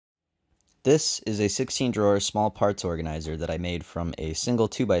This is a 16-drawer small parts organizer that I made from a single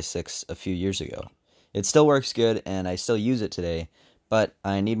 2x6 a few years ago. It still works good and I still use it today, but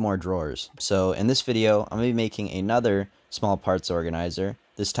I need more drawers. So in this video, I'm going to be making another small parts organizer,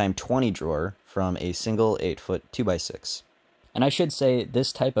 this time 20 drawer, from a single 8-foot 2x6. And I should say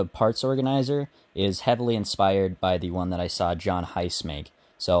this type of parts organizer is heavily inspired by the one that I saw John Heiss make.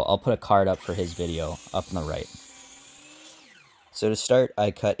 So I'll put a card up for his video up on the right. So to start,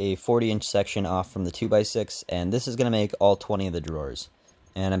 I cut a 40-inch section off from the 2x6, and this is going to make all 20 of the drawers.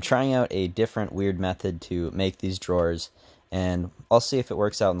 And I'm trying out a different weird method to make these drawers, and I'll see if it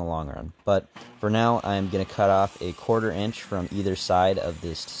works out in the long run. But for now, I'm going to cut off a 1/4 inch from either side of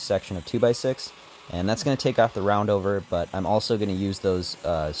this section of 2x6, and that's going to take off the round over, but I'm also going to use those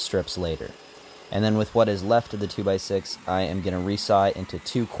strips later. And then with what is left of the 2x6, I am going to resaw it into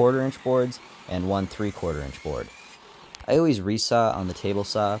 2 1/4 inch boards and 1 3/4 inch board. I always resaw on the table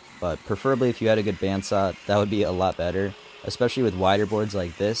saw, but preferably if you had a good bandsaw, that would be a lot better. Especially with wider boards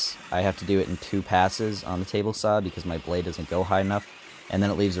like this, I have to do it in 2 passes on the table saw because my blade doesn't go high enough, and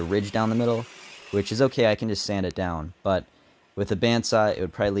then it leaves a ridge down the middle, which is okay, I can just sand it down, but with a bandsaw, it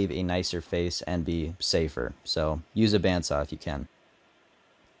would probably leave a nicer face and be safer, so use a bandsaw if you can.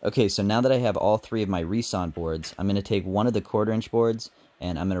 Okay, so now that I have all 3 of my resawn boards, I'm going to take one of the 1/4 inch boards,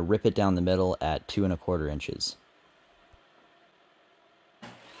 and I'm going to rip it down the middle at 2 1/4 inches.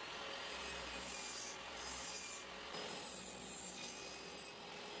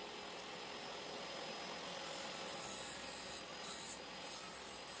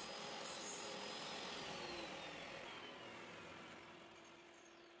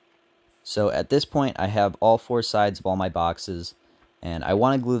 So at this point, I have all 4 sides of all my boxes, and I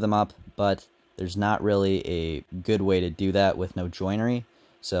want to glue them up, but there's not really a good way to do that with no joinery.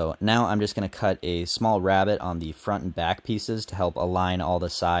 So now I'm just going to cut a small rabbet on the front and back pieces to help align all the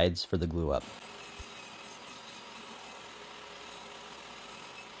sides for the glue up.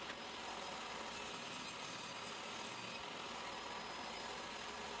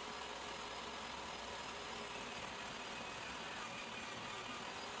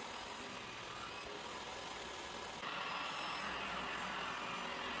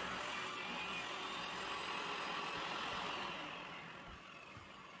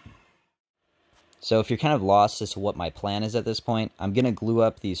 So if you're kind of lost as to what my plan is at this point, I'm going to glue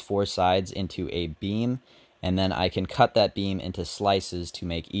up these 4 sides into a beam, and then I can cut that beam into slices to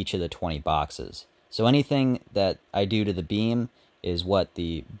make each of the 20 boxes. So anything that I do to the beam is what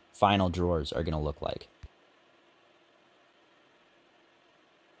the final drawers are going to look like.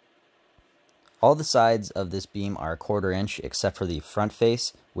 All the sides of this beam are 1/4 inch except for the front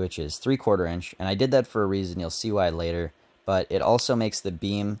face, which is 3/4 inch, and I did that for a reason, you'll see why later, but it also makes the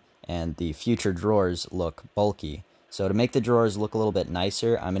beam and the future drawers look bulky. So to make the drawers look a little bit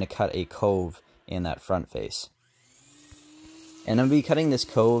nicer, I'm going to cut a cove in that front face. And I'm going to be cutting this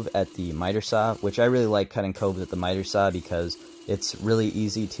cove at the miter saw, which I really like cutting coves at the miter saw because it's really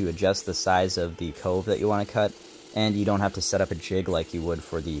easy to adjust the size of the cove that you want to cut, and you don't have to set up a jig like you would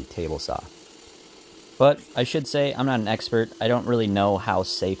for the table saw. But I should say, I'm not an expert. I don't really know how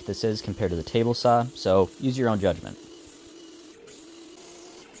safe this is compared to the table saw, so use your own judgment.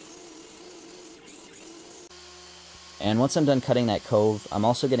 And once I'm done cutting that cove, I'm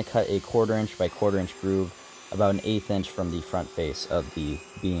also going to cut a 1/4 inch by 1/4 inch groove about 1/8 inch from the front face of the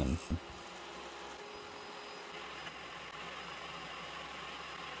beam.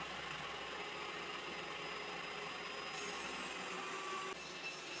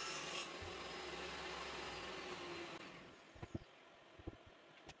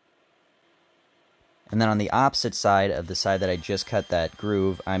 And then on the opposite side of the side that I just cut that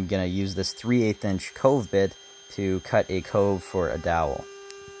groove, I'm going to use this 3/8 inch cove bit to cut a cove for a dowel.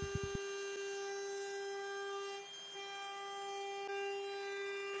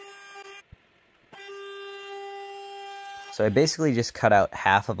 So I basically just cut out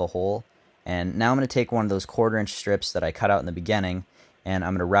half of a hole, and now I'm going to take one of those 1/4 inch strips that I cut out in the beginning, and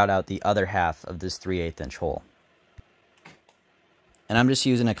I'm going to route out the other half of this 3/8 inch hole. And I'm just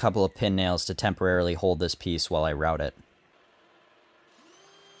using a couple of pin nails to temporarily hold this piece while I route it.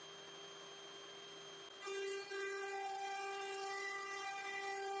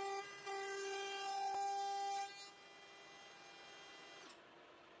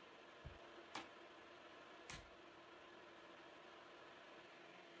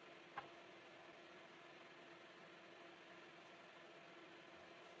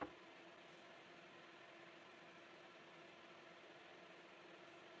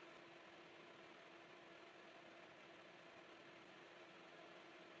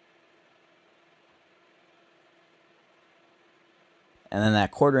 And then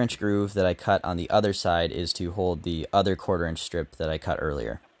that 1/4 inch groove that I cut on the other side is to hold the other 1/4 inch strip that I cut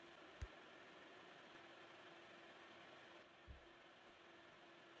earlier.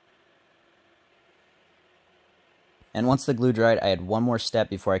 And once the glue dried, I had one more step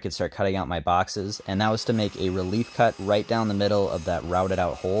before I could start cutting out my boxes, and that was to make a relief cut right down the middle of that routed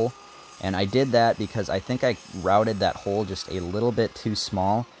out hole. And I did that because I think I routed that hole just a little bit too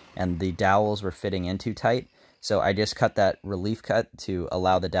small, and the dowels were fitting in too tight. So I just cut that relief cut to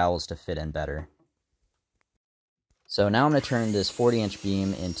allow the dowels to fit in better. So now I'm going to turn this 40-inch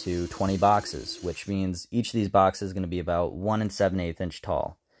beam into 20 boxes, which means each of these boxes is going to be about 1 7/8 inch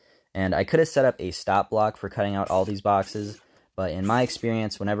tall. And I could have set up a stop block for cutting out all these boxes, but in my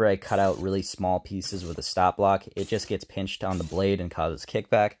experience, whenever I cut out really small pieces with a stop block, it just gets pinched on the blade and causes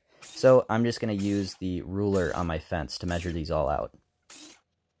kickback. So I'm just going to use the ruler on my fence to measure these all out.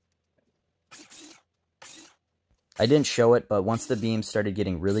 I didn't show it, but once the beam started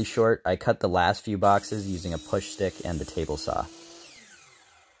getting really short, I cut the last few boxes using a push stick and the table saw.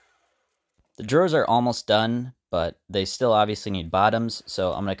 The drawers are almost done, but they still obviously need bottoms,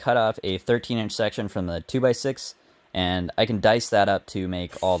 so I'm going to cut off a 13-inch section from the 2x6, and I can dice that up to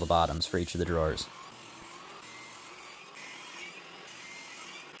make all the bottoms for each of the drawers.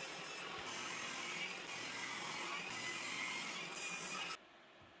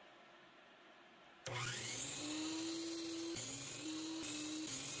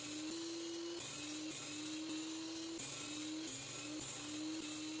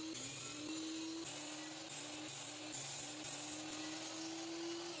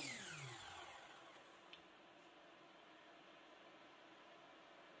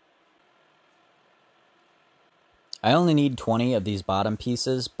 I only need 20 of these bottom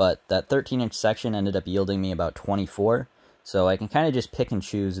pieces, but that 13-inch section ended up yielding me about 24, so I can kind of just pick and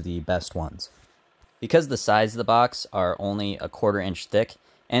choose the best ones. Because the sides of the box are only a 1/4 inch thick,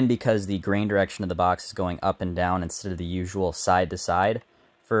 and because the grain direction of the box is going up and down instead of the usual side to side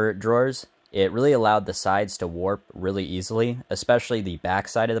for drawers, it really allowed the sides to warp really easily, especially the back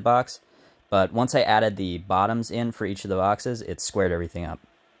side of the box. But once I added the bottoms in for each of the boxes, it squared everything up.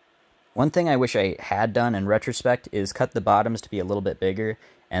 One thing I wish I had done in retrospect is cut the bottoms to be a little bit bigger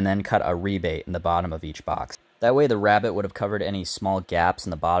and then cut a rebate in the bottom of each box. That way the rabbet would have covered any small gaps in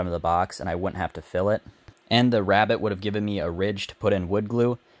the bottom of the box and I wouldn't have to fill it. And the rabbet would have given me a ridge to put in wood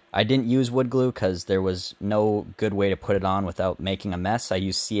glue. I didn't use wood glue because there was no good way to put it on without making a mess. I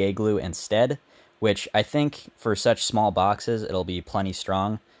used CA glue instead, which I think for such small boxes it'll be plenty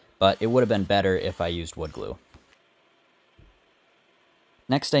strong, but it would have been better if I used wood glue.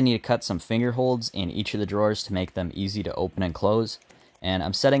 Next, I need to cut some finger holds in each of the drawers to make them easy to open and close. And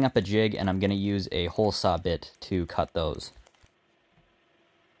I'm setting up a jig, and I'm going to use a hole saw bit to cut those.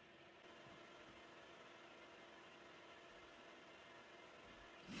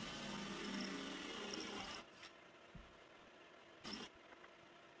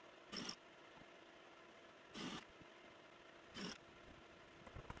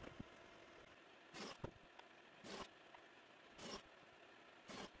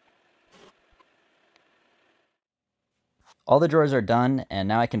 All the drawers are done, and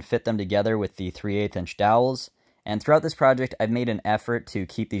now I can fit them together with the 3/8 inch dowels. And throughout this project, I've made an effort to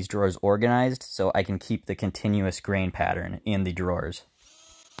keep these drawers organized so I can keep the continuous grain pattern in the drawers.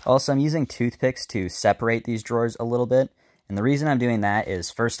 Also, I'm using toothpicks to separate these drawers a little bit. And the reason I'm doing that is,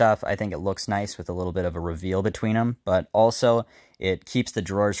 first off, I think it looks nice with a little bit of a reveal between them, but also it keeps the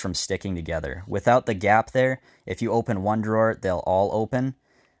drawers from sticking together. Without the gap there, if you open one drawer, they'll all open,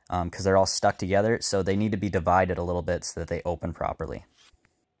 because they're all stuck together, so they need to be divided a little bit so that they open properly.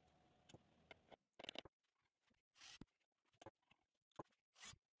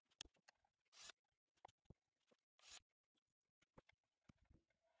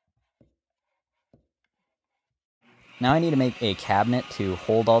 Now I need to make a cabinet to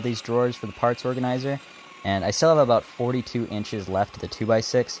hold all these drawers for the parts organizer, and I still have about 42 inches left of the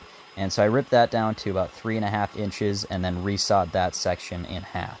 2x6, and so I ripped that down to about 3.5 inches and then resawed that section in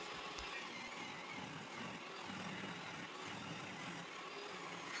half.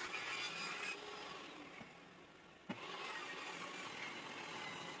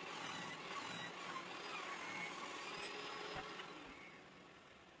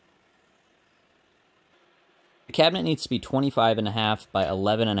 The cabinet needs to be 25.5 by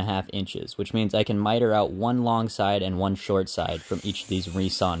 11.5 inches, which means I can miter out one long side and one short side from each of these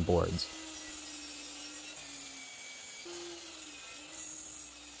resawn boards.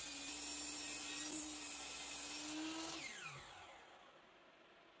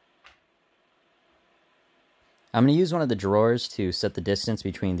 I'm going to use one of the drawers to set the distance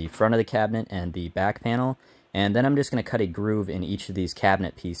between the front of the cabinet and the back panel, And then I'm just going to cut a groove in each of these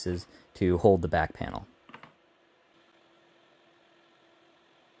cabinet pieces to hold the back panel.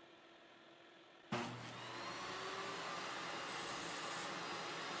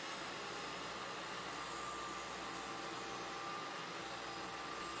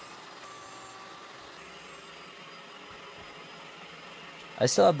 I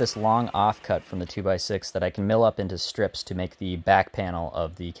still have this long offcut from the 2x6 that I can mill up into strips to make the back panel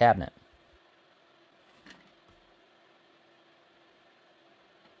of the cabinet.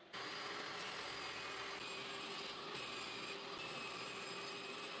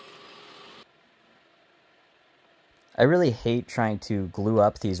 I really hate trying to glue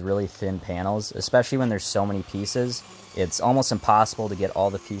up these really thin panels, especially when there's so many pieces. It's almost impossible to get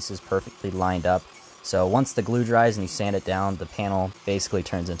all the pieces perfectly lined up. So once the glue dries and you sand it down, the panel basically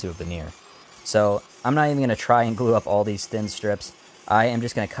turns into a veneer. So I'm not even going to try and glue up all these thin strips. I am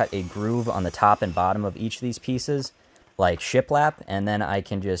just going to cut a groove on the top and bottom of each of these pieces, like shiplap, and then I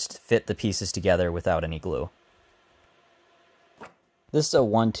can just fit the pieces together without any glue. This is a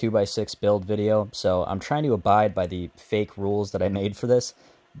 2x6 build video, so I'm trying to abide by the fake rules that I made for this,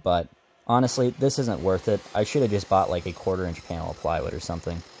 but honestly, this isn't worth it. I should have just bought like a 1/4-inch panel of plywood or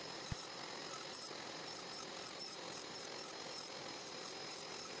something.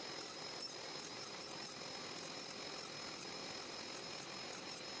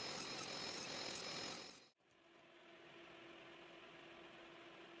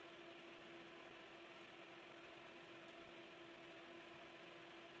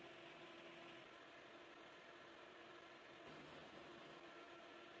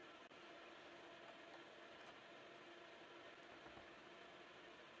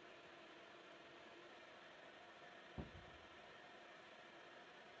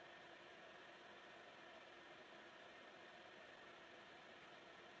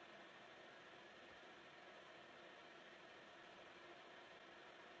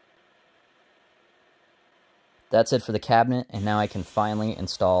 That's it for the cabinet, and now I can finally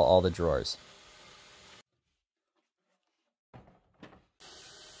install all the drawers.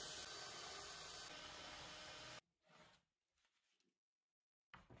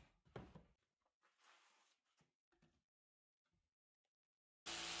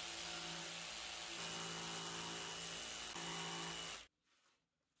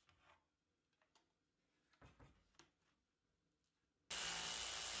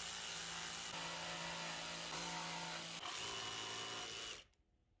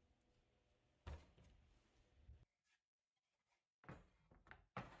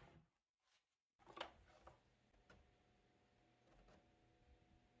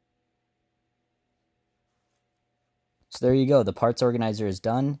 So there you go, the parts organizer is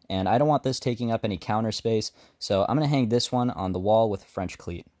done, and I don't want this taking up any counter space, so I'm going to hang this one on the wall with a French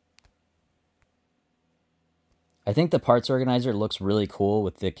cleat. I think the parts organizer looks really cool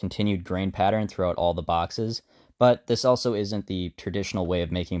with the continued grain pattern throughout all the boxes, but this also isn't the traditional way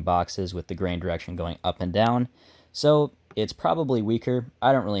of making boxes with the grain direction going up and down, so it's probably weaker.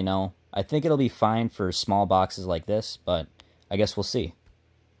 I don't really know. I think it'll be fine for small boxes like this, but I guess we'll see.